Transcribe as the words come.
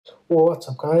What's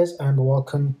up guys, and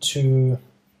welcome to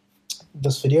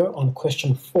this video on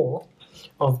question 4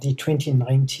 of the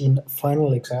 2019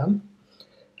 final exam.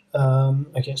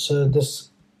 Okay, so this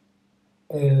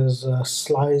is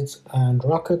slides and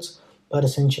rockets, but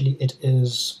essentially it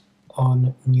is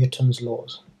on Newton's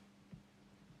laws.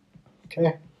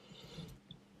 Okay,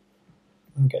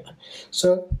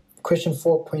 so question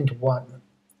 4.1.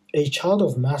 A child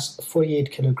of mass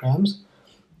 48 kilograms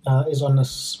is on a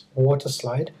water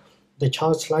slide. The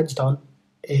child slides down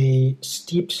a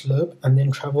steep slope and then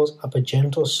travels up a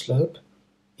gentle slope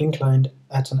inclined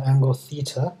at an angle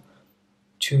theta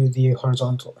to the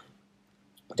horizontal.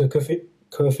 The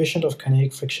coefficient of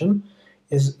kinetic friction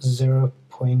is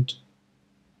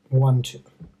 0.12.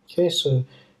 Okay, so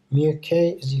mu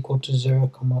k is equal to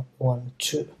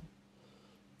 0.12.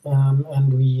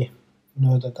 And we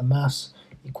know that the mass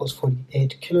equals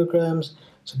 48 kilograms.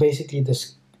 So basically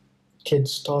this kid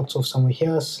starts off somewhere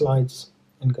here, slides,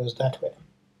 and goes that way.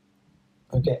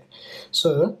 Okay,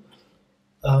 so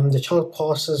the child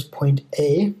passes point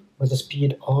A with a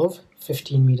speed of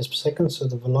 15 meters per second, so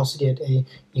the velocity at A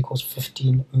equals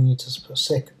 15 meters per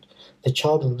second. The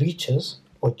child reaches,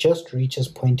 or just reaches,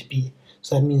 point B,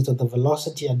 so that means that the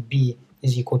velocity at B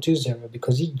is equal to 0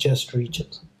 because he just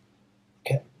reaches.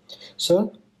 Okay,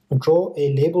 so draw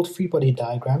a labeled free body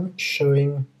diagram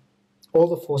showing all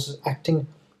the forces acting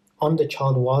on the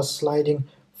child while sliding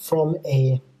from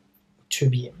A to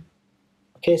B.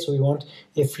 Okay, so we want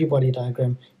a free body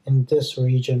diagram in this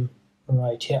region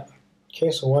right here.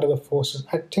 Okay, so what are the forces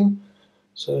acting?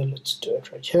 So let's do it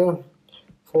right here.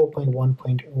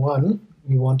 4.1.1,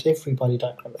 we want a free body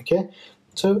diagram. Okay,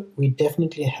 so we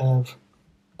definitely have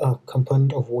a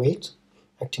component of weight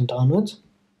acting downwards.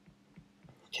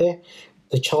 Okay,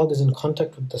 the child is in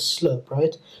contact with the slope,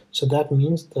 right? So that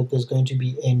means that there's going to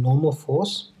be a normal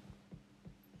force.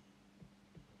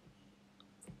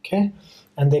 Okay,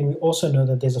 and then we also know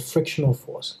that there's a frictional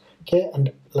force. Okay,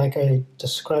 and like I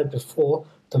described before,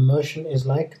 the motion is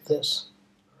like this,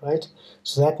 right?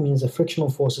 So that means the frictional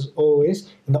force is always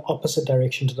in the opposite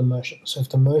direction to the motion. So if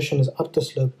the motion is up the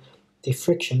slope, the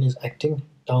friction is acting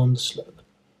down the slope.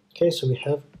 Okay, so we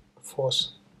have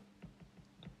force,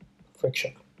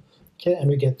 friction. Okay, and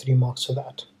we get 3 marks for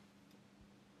that.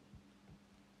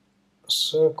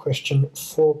 So question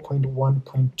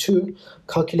 4.1.2,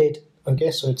 calculate.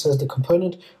 Okay, so it says the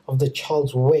component of the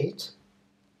child's weight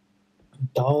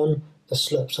down the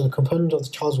slope. So the component of the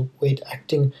child's weight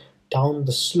acting down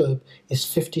the slope is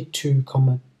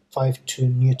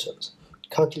 52.52 newtons.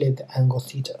 Calculate the angle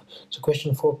theta. So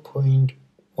question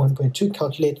 4.1.2,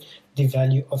 calculate the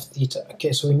value of theta.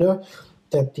 Okay, so we know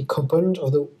that the component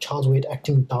of the child's weight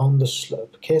acting down the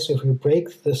slope. Okay, so if we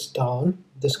break this down,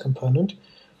 this component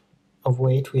of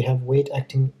weight, we have weight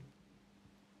acting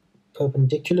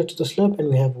perpendicular to the slope, and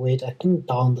we have weight acting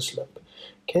down the slope.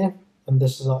 Okay, and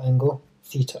this is our angle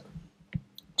theta.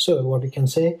 So what we can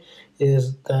say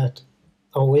is that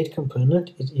our weight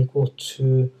component is equal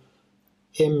to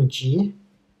mg.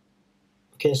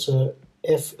 Okay, so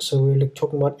F, so we're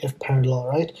talking about F parallel,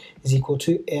 right, is equal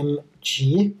to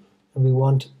mg, and we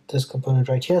want this component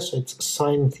right here, so it's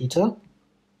sine theta,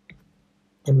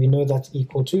 and we know that's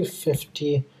equal to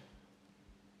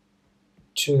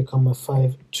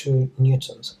 52.52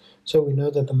 newtons. So we know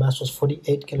that the mass was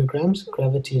 48 kilograms,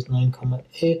 gravity is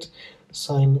 9.8,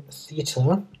 sine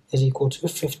theta is equal to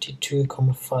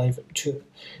 52.52.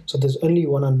 So there's only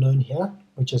one unknown here,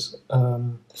 which is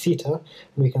theta,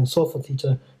 and we can solve for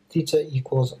theta. Theta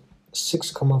equals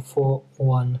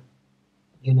 6.41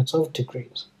 units of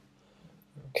degrees.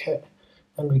 Okay,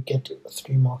 and we get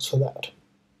 3 marks for that.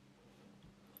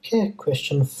 Okay,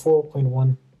 question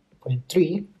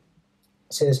 4.1.3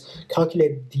 says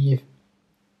calculate the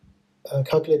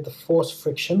force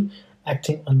friction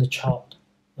acting on the child.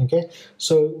 Okay,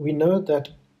 so we know that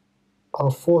our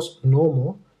force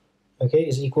normal, okay,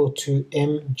 is equal to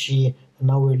mg, and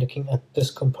now we're looking at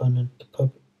this component, the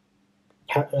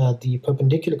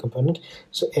perpendicular component,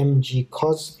 so mg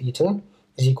cos theta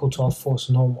is equal to our force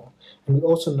normal. And we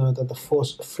also know that the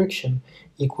force friction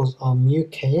equals our mu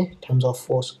k times our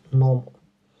force normal.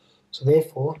 So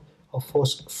therefore, our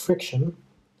force friction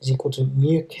is equal to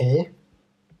mu k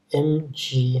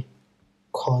mg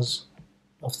cos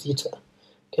of theta.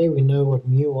 Okay, we know what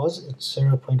mu was, it's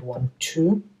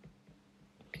 0.12.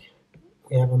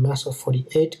 We have a mass of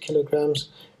 48 kilograms,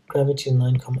 gravity is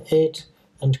 9.8,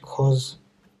 and cos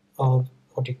of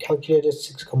what we calculated,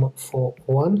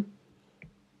 6.41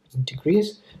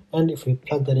 degrees. And if we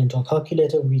plug that into our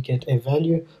calculator, we get a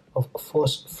value of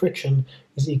force friction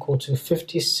is equal to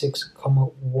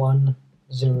 56.10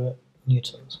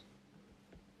 newtons.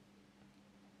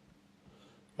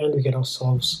 and we get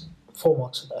ourselves 4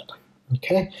 marks for that.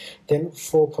 Okay, then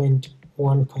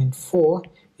 4.1.4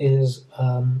 is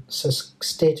says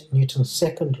state Newton's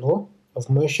second law of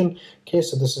motion. Okay,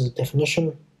 so this is a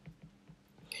definition.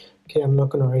 Okay, I'm not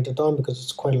going to write it down because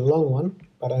it's quite a long one,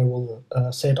 but I will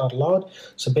say it out loud.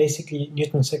 So basically,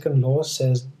 Newton's second law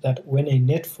says that when a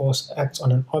net force acts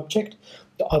on an object,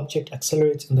 the object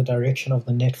accelerates in the direction of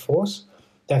the net force.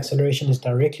 The acceleration is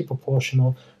directly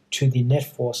proportional to the net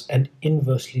force and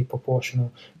inversely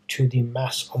proportional to the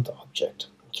mass of the object.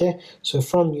 Okay, so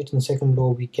from Newton's second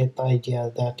law, we get the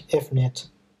idea that F net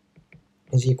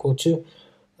is equal to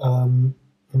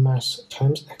mass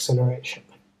times acceleration.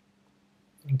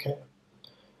 Okay,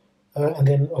 and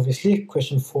then obviously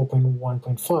question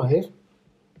 4.1.5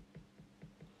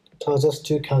 tells us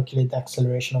to calculate the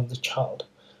acceleration of the child.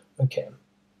 Okay.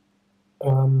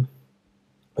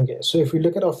 Okay, so if we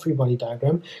look at our free body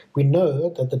diagram, we know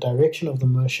that the direction of the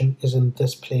motion is in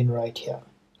this plane right here,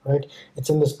 right? It's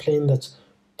in this plane that's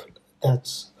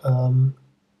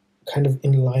kind of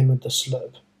in line with the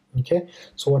slope. Okay,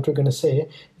 so what we're going to say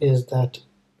is that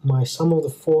my sum of the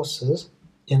forces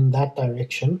in that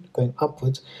direction going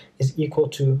upwards is equal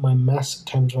to my mass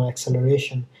times my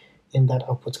acceleration in that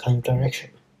upwards kind of direction.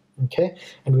 Okay,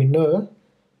 and we know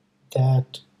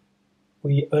that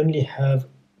we only have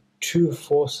two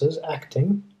forces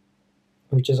acting,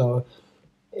 which is our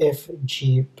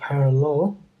FG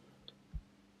parallel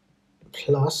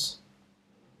plus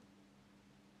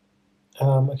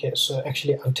okay, so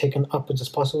actually I've taken upwards as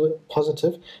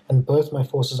positive, and both my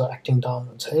forces are acting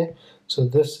downwards here. So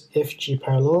this FG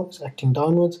parallel is acting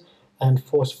downwards, and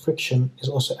force friction is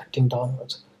also acting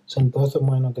downwards. So both of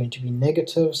mine are going to be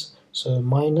negatives, so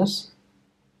minus.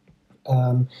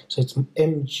 So it's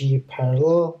MG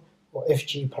parallel or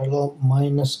FG parallel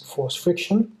minus force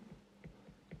friction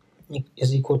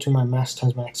is equal to my mass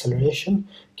times my acceleration.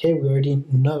 Okay, we already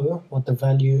know what the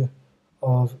value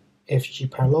of FG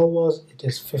parallel was. It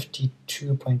is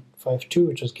 52.52,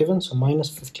 which was given, so minus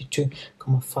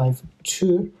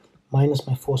 52.52 minus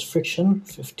my force friction,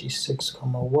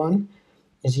 56.1,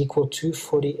 is equal to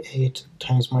 48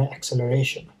 times my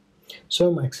acceleration.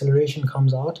 So my acceleration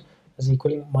comes out as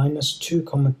equaling minus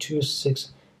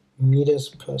 2.26 meters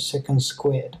per second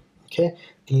squared. Okay,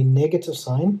 the negative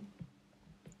sign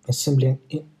is simply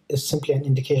an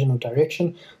indication of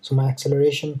direction, so my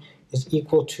acceleration is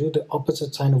equal to the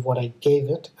opposite sign of what I gave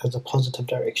it as a positive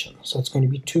direction. So it's going to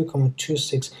be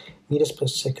 2.26 meters per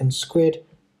second squared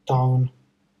down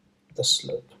the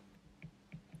slope.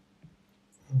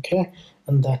 Okay,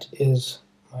 and that is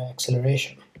my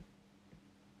acceleration.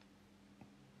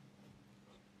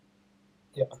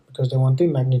 Yeah, because they want the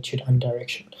magnitude and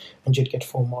direction, and you'd get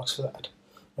 4 marks for that.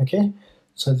 Okay,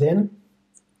 so then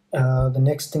the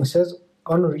next thing says,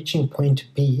 on reaching point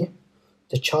B,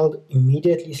 the child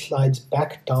immediately slides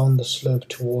back down the slope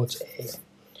towards A.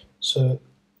 So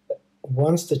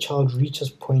once the child reaches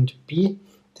point B,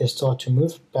 they start to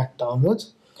move back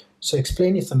downwards. So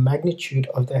explain if the magnitude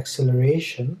of the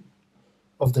acceleration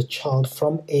of the child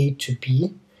from A to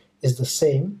B is the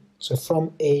same. So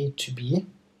from A to B,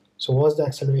 so was the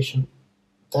acceleration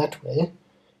that way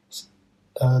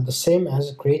the same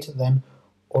as, greater than,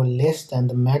 or less than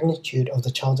the magnitude of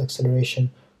the child's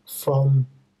acceleration from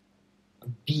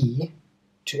B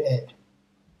to A.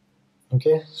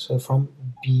 Okay, so from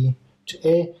B to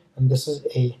A, and this is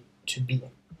A to B.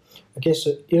 Okay,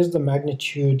 so is the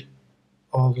magnitude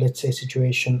of, let's say,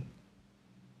 situation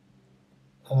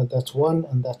that's 1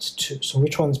 and that's 2. So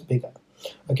which one's bigger?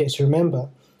 Okay, so remember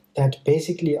that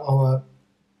basically our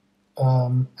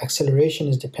acceleration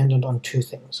is dependent on two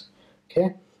things.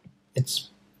 Okay, it's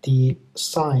the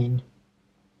sign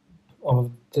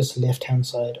of this left-hand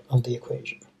side of the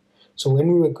equation. So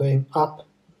when we were going up,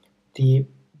 they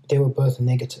were both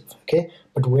negative. Okay,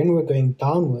 but when we're going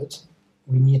downwards,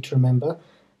 we need to remember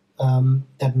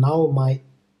that now my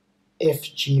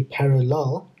FG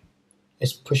parallel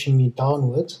is pushing me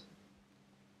downwards.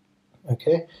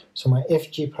 Okay, so my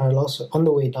FG parallel, so on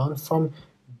the way down from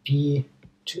B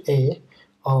to A,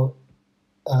 our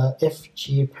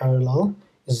FG parallel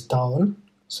is down,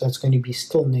 so it's going to be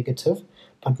still negative,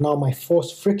 but now my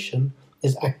force friction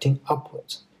is acting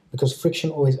upwards, because friction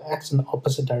always acts in the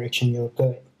opposite direction you're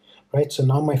going, right? So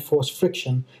now my force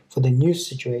friction for the new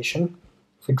situation,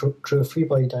 if we drew a free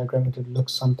body diagram, it would look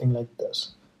something like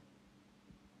this.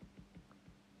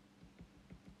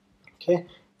 Okay,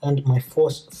 and my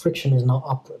force friction is now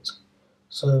upwards,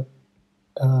 so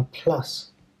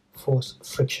plus force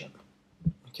friction,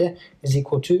 okay, is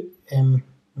equal to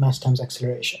mass times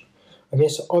acceleration. Okay,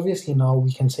 so obviously now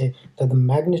we can say that the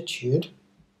magnitude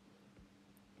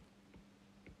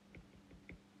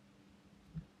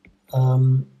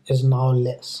is now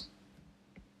less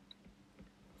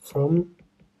from,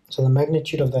 so the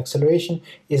magnitude of the acceleration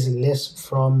is less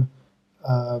from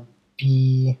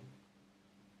B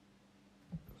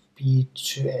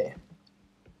to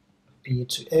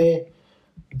A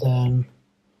than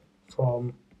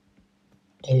from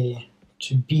A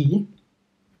to B.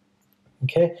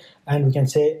 Okay, and we can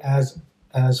say as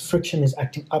friction is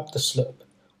acting up the slope,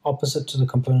 opposite to the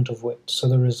component of weight, so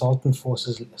the resultant force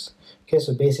is less. Okay,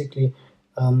 so basically,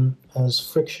 as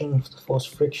friction, the force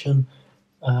friction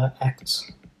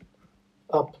acts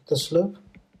up the slope,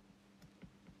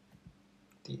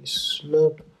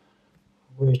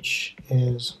 which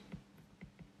is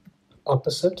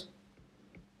opposite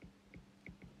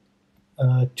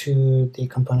to the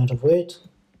component of weight,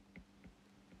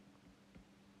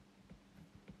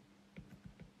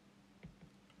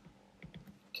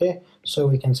 okay, so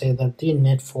we can say that the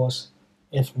net force,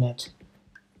 F net,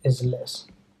 is less.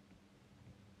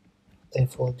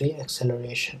 Therefore, the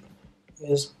acceleration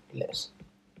is less.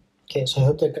 Okay, so I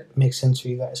hope that makes sense for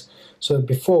you guys. So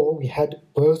before, we had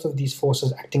both of these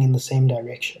forces acting in the same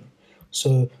direction.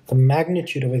 So the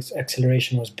magnitude of its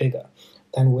acceleration was bigger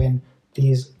than when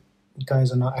these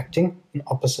guys are now acting in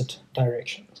opposite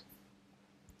directions.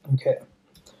 Okay,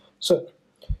 so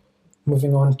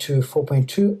moving on to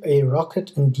 4.2, a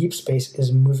rocket in deep space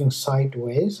is moving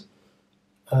sideways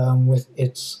with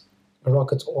its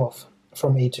rockets off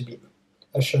from A to B,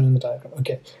 as shown in the diagram.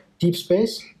 Okay, deep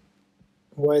space,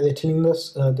 why are they telling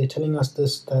us? They're telling us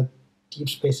this, that deep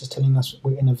space is telling us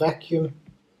we're in a vacuum,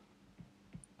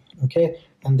 okay,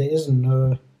 and there is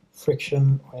no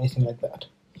friction or anything like that.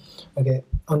 Okay,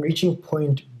 on reaching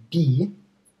point B,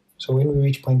 so when we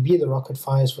reach point B, the rocket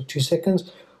fires for 2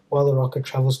 seconds while the rocket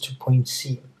travels to point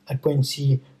C. At point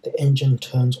C, the engine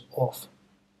turns off.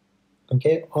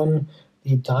 Okay, on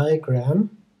the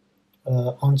diagram,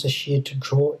 answer sheet to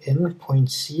draw in point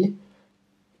C.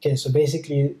 Okay, so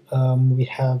basically we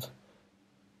have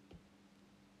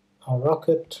our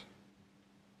rocket.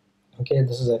 Okay,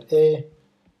 this is at A,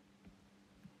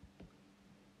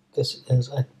 this is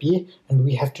at B, and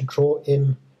we have to draw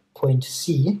in point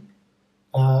C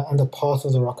and the path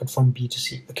of the rocket from B to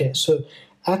C. Okay, so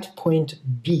at point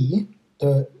B,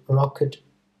 the rocket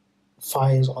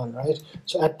fires on, right?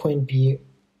 So at point B,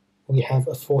 we have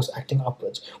a force acting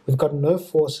upwards. We've got no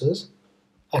forces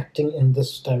acting in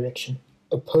this direction,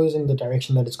 opposing the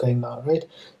direction that it's going now, right?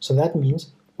 So that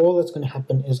means all that's going to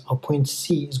happen is our point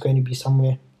C is going to be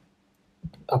somewhere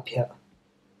up here,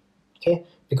 okay?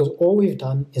 Because all we've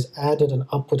done is added an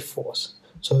upward force.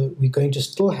 So we're going to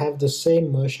still have the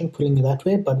same motion pulling it that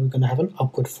way, but we're going to have an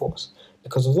upward force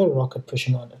because of the rocket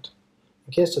pushing on it.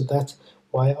 Okay, so that's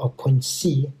why our point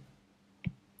C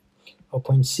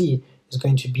is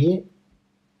going to be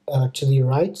to the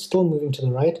right, still moving to the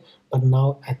right, but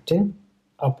now acting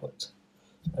upwards.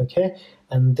 Okay,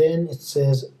 and then it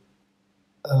says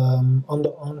on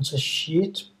the answer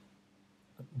sheet,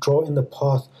 draw in the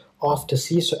path after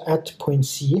C. So at point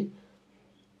C,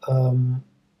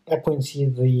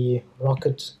 the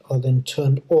rockets are then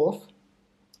turned off.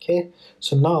 Okay,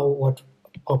 so now what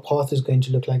our path is going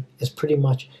to look like is pretty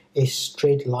much a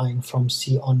straight line from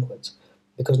C onwards,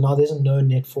 because now there's no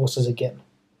net forces again.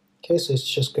 Okay, so it's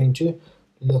just going to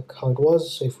look how it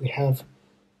was. So if we have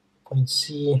point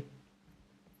C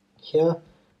here,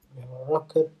 we have a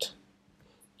rocket.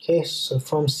 Okay, so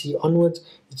from C onwards,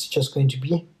 it's just going to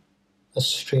be a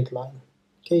straight line.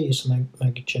 Okay, use some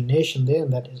imagination there,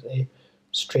 and that is a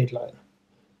straight line.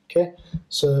 Okay,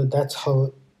 so that's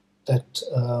how that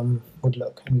would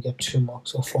look, and we get 2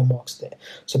 marks or 4 marks there.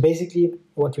 So basically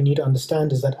what we need to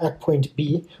understand is that at point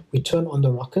B, we turn on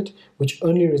the rocket, which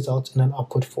only results in an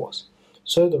upward force.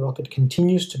 So the rocket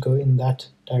continues to go in that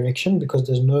direction because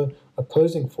there's no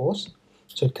opposing force.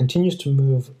 So it continues to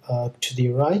move to the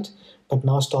right, but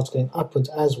now starts going upwards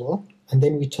as well, and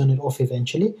then we turn it off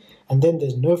eventually, and then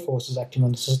there's no forces acting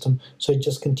on the system, so it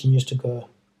just continues to go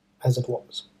as it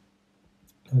was.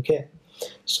 Okay,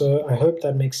 so I hope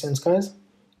that makes sense, guys.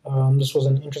 This was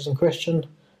an interesting question,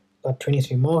 about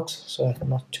 23 marks, so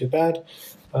not too bad.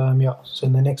 Yeah, so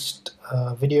in the next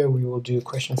video we will do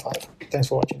question 5. Thanks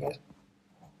for watching, guys.